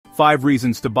5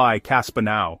 reasons to buy Kaspa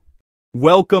now.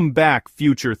 Welcome back,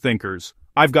 future thinkers.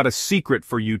 I've got a secret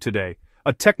for you today.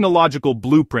 A technological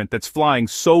blueprint that's flying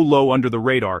so low under the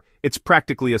radar, it's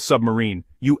practically a submarine.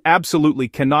 You absolutely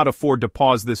cannot afford to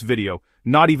pause this video,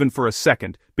 not even for a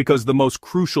second, because the most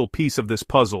crucial piece of this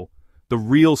puzzle, the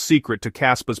real secret to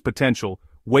Kaspa's potential,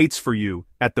 waits for you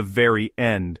at the very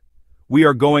end. We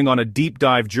are going on a deep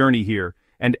dive journey here,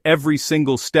 and every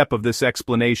single step of this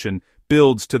explanation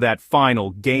builds to that final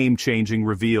game-changing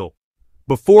reveal.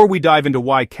 Before we dive into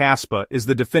why Kaspa is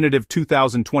the definitive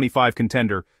 2025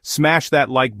 contender, smash that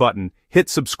like button, hit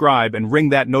subscribe, and ring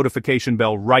that notification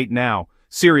bell right now.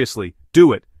 Seriously,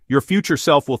 do it. Your future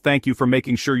self will thank you for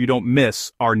making sure you don't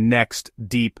miss our next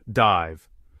deep dive.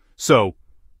 So,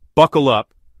 buckle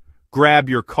up, grab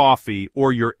your coffee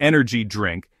or your energy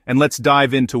drink, and let's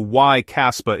dive into why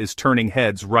Kaspa is turning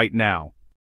heads right now.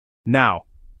 Now,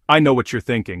 I know what you're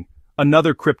thinking.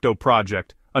 Another crypto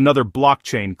project. Another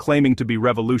blockchain claiming to be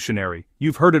revolutionary.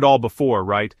 You've heard it all before,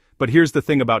 right? But here's the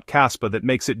thing about Kaspa that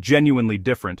makes it genuinely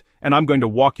different, and I'm going to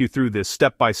walk you through this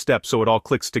step by step so it all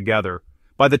clicks together.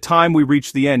 By the time we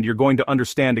reach the end, you're going to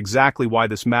understand exactly why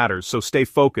this matters, so stay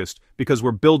focused, because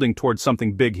we're building towards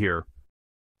something big here.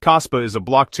 Kaspa is a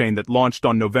blockchain that launched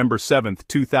on November 7,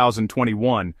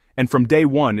 2021, and from day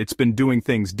one it's been doing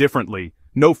things differently.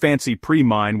 No fancy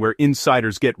pre-mine where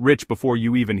insiders get rich before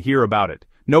you even hear about it.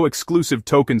 No exclusive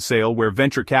token sale where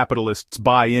venture capitalists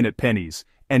buy in at pennies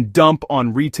and dump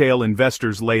on retail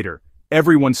investors later.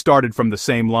 Everyone started from the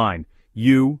same line.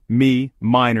 You, me,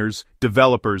 miners,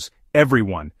 developers,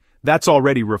 everyone. That's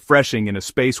already refreshing in a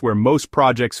space where most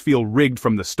projects feel rigged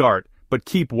from the start, but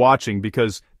keep watching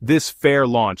because this fair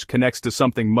launch connects to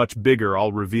something much bigger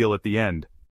I'll reveal at the end.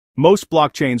 Most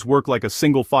blockchains work like a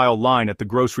single file line at the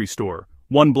grocery store.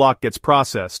 One block gets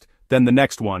processed, then the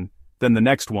next one, then the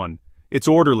next one. It's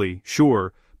orderly,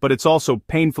 sure, but it's also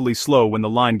painfully slow when the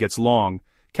line gets long.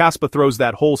 Kaspa throws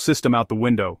that whole system out the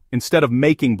window. Instead of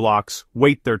making blocks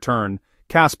wait their turn,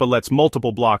 Kaspa lets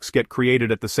multiple blocks get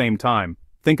created at the same time.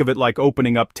 Think of it like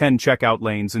opening up 10 checkout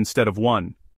lanes instead of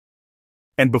one.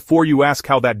 And before you ask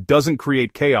how that doesn't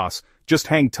create chaos, just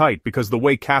hang tight because the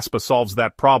way Kaspa solves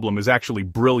that problem is actually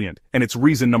brilliant, and it's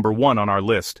reason number 1 on our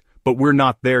list. But we're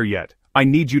not there yet. I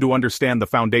need you to understand the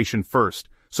foundation first,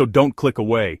 so don't click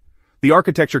away. The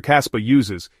architecture Kaspa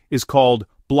uses is called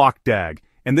BlockDAG,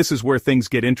 and this is where things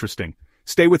get interesting.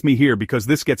 Stay with me here because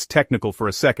this gets technical for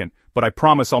a second, but I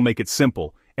promise I'll make it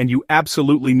simple, and you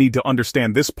absolutely need to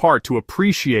understand this part to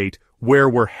appreciate where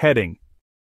we're heading.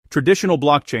 Traditional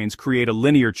blockchains create a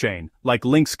linear chain, like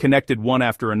links connected one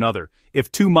after another.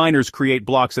 If 2 miners create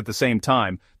blocks at the same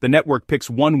time, the network picks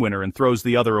one winner and throws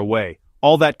the other away.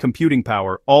 All that computing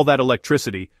power, all that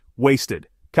electricity, wasted.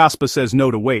 Kaspa says no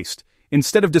to waste.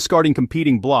 Instead of discarding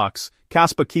competing blocks,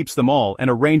 Kaspa keeps them all and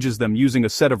arranges them using a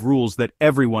set of rules that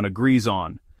everyone agrees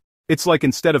on. It's like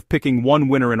instead of picking one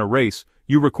winner in a race,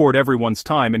 you record everyone's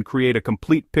time and create a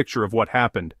complete picture of what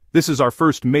happened. This is our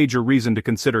first major reason to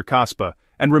consider Kaspa,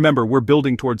 and remember we're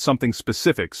building towards something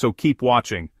specific, so keep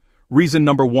watching. Reason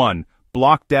number 1,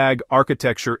 BlockDAG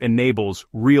architecture enables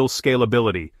real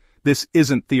scalability. This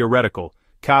isn't theoretical.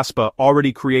 Kaspa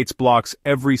already creates blocks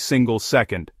every single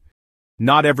second.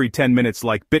 Not every 10 minutes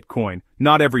like Bitcoin,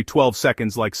 not every 12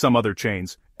 seconds like some other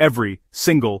chains, every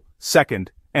single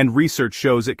second, and research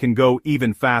shows it can go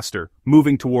even faster,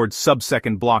 moving towards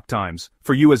subsecond block times.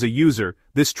 For you as a user,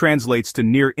 this translates to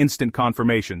near instant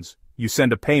confirmations. You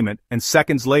send a payment, and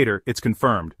seconds later, it's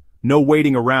confirmed. No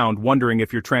waiting around wondering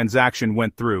if your transaction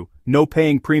went through, no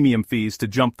paying premium fees to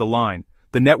jump the line.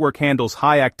 The network handles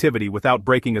high activity without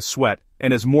breaking a sweat,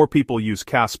 and as more people use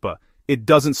Kaspa, it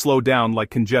doesn't slow down like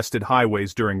congested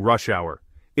highways during rush hour.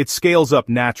 It scales up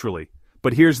naturally.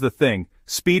 But here's the thing,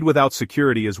 speed without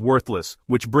security is worthless,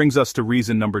 which brings us to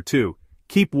reason number 2.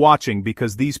 Keep watching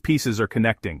because these pieces are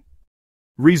connecting.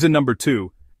 Reason number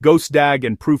 2, GHOSTDAG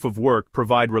and Proof-of-Work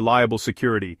provide reliable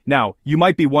security. Now, you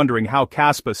might be wondering how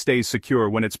Kaspa stays secure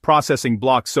when it's processing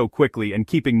blocks so quickly and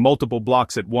keeping multiple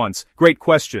blocks at once. Great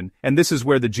question, and this is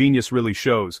where the genius really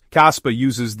shows. Kaspa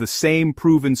uses the same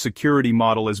proven security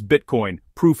model as Bitcoin,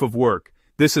 Proof-of-Work.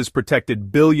 This has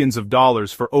protected billions of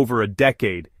dollars for over a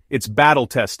decade. It's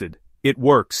battle-tested. It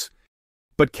works.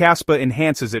 But Kaspa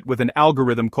enhances it with an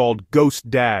algorithm called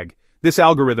GHOSTDAG. This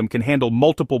algorithm can handle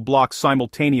multiple blocks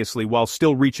simultaneously while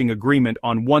still reaching agreement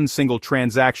on one single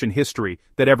transaction history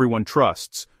that everyone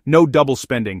trusts. No double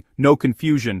spending, no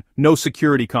confusion, no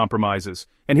security compromises.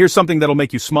 And here's something that'll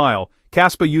make you smile.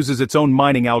 Kaspa uses its own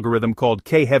mining algorithm called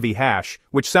K-heavy hash,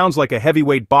 which sounds like a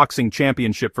heavyweight boxing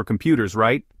championship for computers,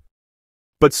 right?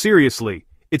 But seriously,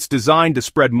 It's designed to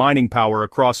spread mining power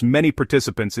across many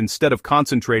participants instead of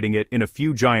concentrating it in a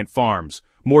few giant farms.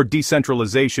 More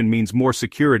decentralization means more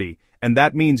security, and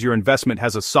that means your investment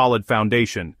has a solid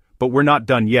foundation. But we're not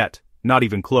done yet, not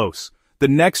even close. The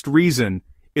next reason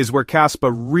is where Kaspa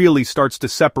really starts to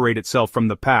separate itself from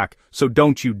the pack, so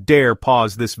don't you dare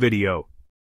pause this video.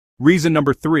 Reason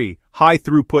number 3, high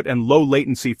throughput and low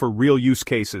latency for real use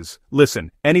cases.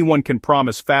 Listen, anyone can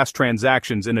promise fast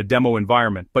transactions in a demo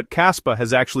environment, but Kaspa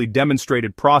has actually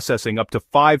demonstrated processing up to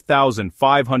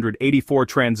 5,584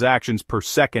 transactions per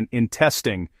second in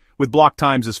testing, with block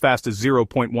times as fast as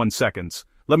 0.1 seconds.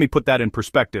 Let me put that in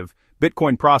perspective.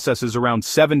 Bitcoin processes around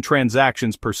 7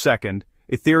 transactions per second,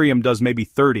 Ethereum does maybe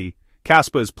 30,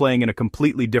 Kaspa is playing in a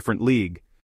completely different league.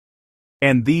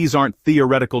 And these aren't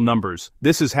theoretical numbers.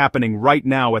 This is happening right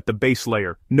now at the base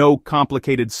layer. No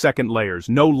complicated second layers,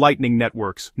 no lightning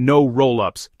networks, no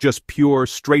roll-ups, just pure,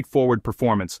 straightforward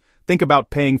performance. Think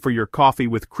about paying for your coffee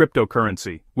with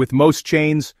cryptocurrency. With most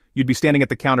chains, you'd be standing at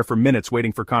the counter for minutes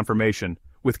waiting for confirmation.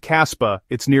 With Kaspa,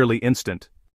 it's nearly instant.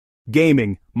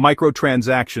 Gaming,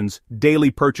 microtransactions, daily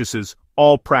purchases,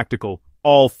 all practical,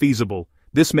 all feasible.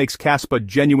 This makes Kaspa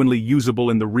genuinely usable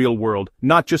in the real world,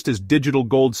 not just as digital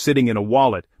gold sitting in a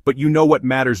wallet, but you know what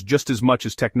matters just as much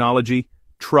as technology?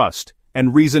 Trust.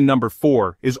 And reason number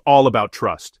 4 is all about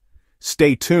trust.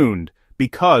 Stay tuned,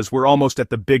 because we're almost at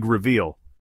the big reveal.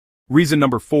 Reason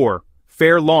number 4,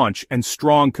 fair launch and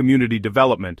strong community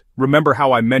development. Remember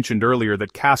how I mentioned earlier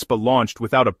that Kaspa launched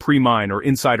without a pre-mine or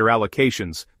insider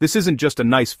allocations? This isn't just a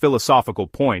nice philosophical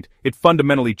point, it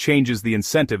fundamentally changes the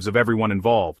incentives of everyone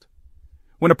involved.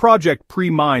 When a project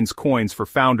pre-mines coins for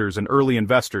founders and early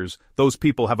investors, those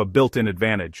people have a built-in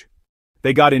advantage.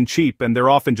 They got in cheap and they're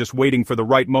often just waiting for the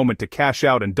right moment to cash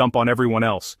out and dump on everyone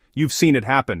else. You've seen it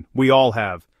happen, we all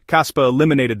have. Kaspa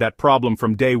eliminated that problem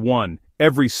from day one.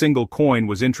 Every single coin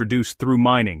was introduced through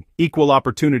mining, equal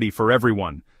opportunity for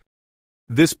everyone.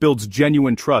 This builds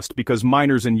genuine trust because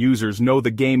miners and users know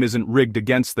the game isn't rigged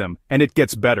against them, and it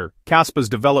gets better. Kaspa's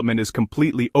development is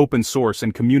completely open source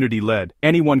and community-led.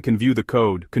 Anyone can view the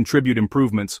code, contribute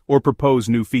improvements, or propose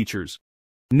new features.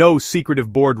 No secretive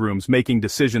boardrooms making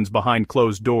decisions behind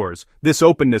closed doors. This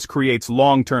openness creates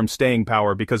long-term staying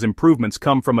power because improvements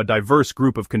come from a diverse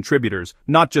group of contributors,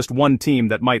 not just one team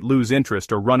that might lose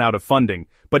interest or run out of funding.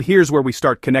 But here's where we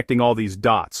start connecting all these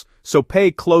dots. So pay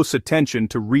close attention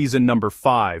to reason number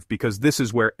 5 because this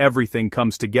is where everything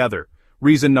comes together.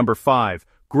 Reason number 5,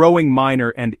 growing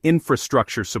miner and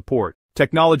infrastructure support.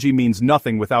 Technology means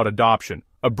nothing without adoption.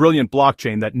 A brilliant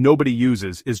blockchain that nobody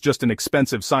uses is just an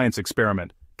expensive science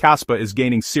experiment. Kaspa is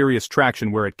gaining serious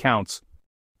traction where it counts.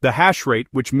 The hash rate,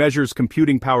 which measures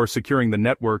computing power securing the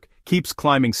network, keeps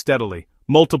climbing steadily.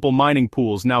 Multiple mining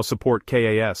pools now support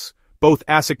KAS. Both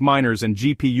ASIC miners and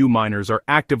GPU miners are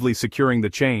actively securing the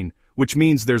chain, which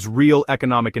means there's real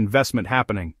economic investment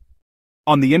happening.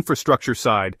 On the infrastructure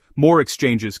side, more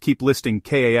exchanges keep listing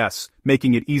KAS,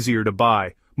 making it easier to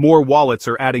buy. More wallets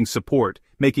are adding support,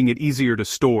 making it easier to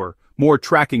store. More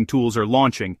tracking tools are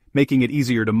launching, making it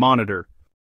easier to monitor.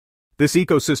 This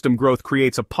ecosystem growth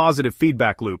creates a positive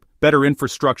feedback loop. Better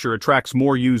infrastructure attracts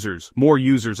more users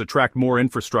attract more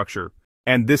infrastructure.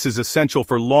 And this is essential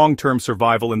for long-term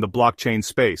survival in the blockchain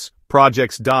space.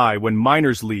 Projects die when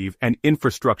miners leave and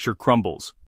infrastructure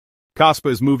crumbles. Kaspa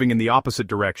is moving in the opposite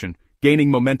direction, gaining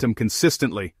momentum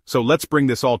consistently, so let's bring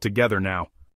this all together now.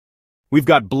 We've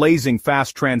got blazing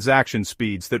fast transaction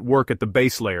speeds that work at the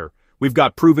base layer. We've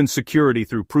got proven security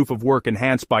through proof-of-work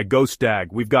enhanced by GHOSTDAG.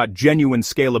 We've got genuine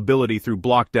scalability through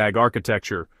BlockDAG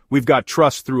architecture. We've got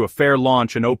trust through a fair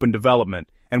launch and open development.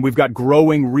 And we've got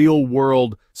growing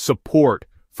real-world support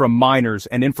from miners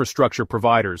and infrastructure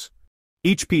providers.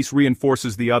 Each piece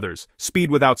reinforces the others. Speed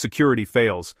without security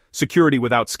fails. Security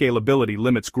without scalability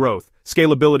limits growth.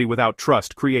 Scalability without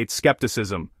trust creates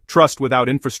skepticism. Trust without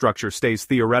infrastructure stays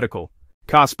theoretical.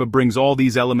 Kaspa brings all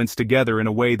these elements together in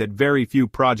a way that very few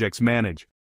projects manage.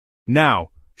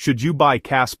 Now, should you buy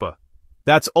Kaspa?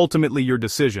 That's ultimately your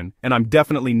decision, and I'm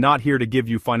definitely not here to give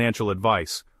you financial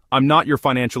advice. I'm not your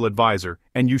financial advisor,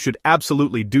 and you should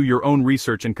absolutely do your own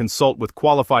research and consult with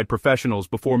qualified professionals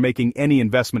before making any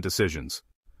investment decisions.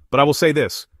 But I will say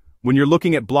this, when you're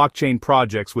looking at blockchain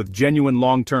projects with genuine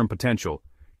long-term potential,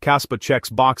 Kaspa checks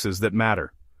boxes that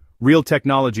matter. Real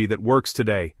technology that works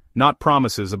today, not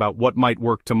promises about what might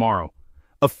work tomorrow.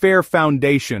 A fair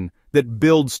foundation that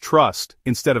builds trust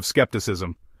instead of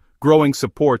skepticism. Growing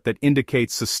support that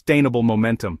indicates sustainable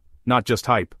momentum, not just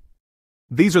hype.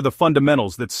 These are the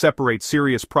fundamentals that separate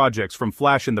serious projects from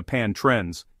flash-in-the-pan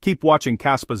trends. Keep watching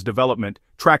Kaspa's development,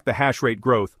 track the hash rate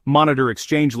growth, monitor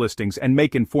exchange listings, and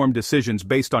make informed decisions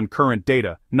based on current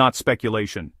data, not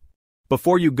speculation.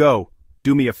 Before you go,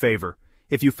 do me a favor.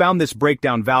 If you found this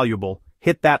breakdown valuable,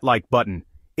 hit that like button.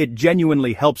 It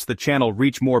genuinely helps the channel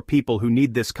reach more people who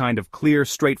need this kind of clear,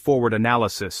 straightforward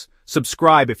analysis.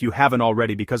 Subscribe if you haven't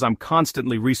already, because I'm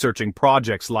constantly researching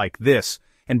projects like this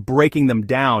and breaking them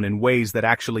down in ways that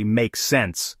actually make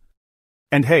sense.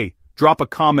 And hey, drop a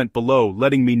comment below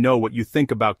letting me know what you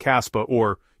think about Kaspa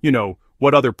or,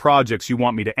 what other projects you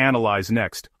want me to analyze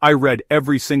next. I read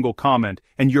every single comment,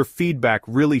 and your feedback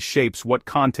really shapes what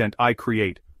content I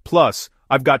create. Plus,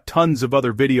 I've got tons of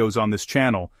other videos on this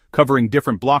channel covering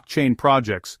different blockchain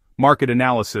projects, market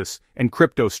analysis, and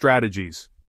crypto strategies.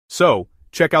 So,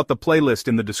 check out the playlist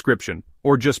in the description,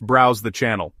 or just browse the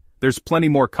channel. There's plenty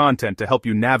more content to help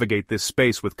you navigate this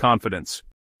space with confidence.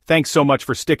 Thanks so much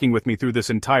for sticking with me through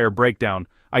this entire breakdown.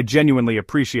 I genuinely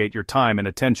appreciate your time and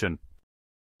attention.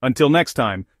 Until next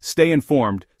time, stay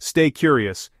informed, stay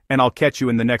curious, and I'll catch you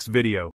in the next video.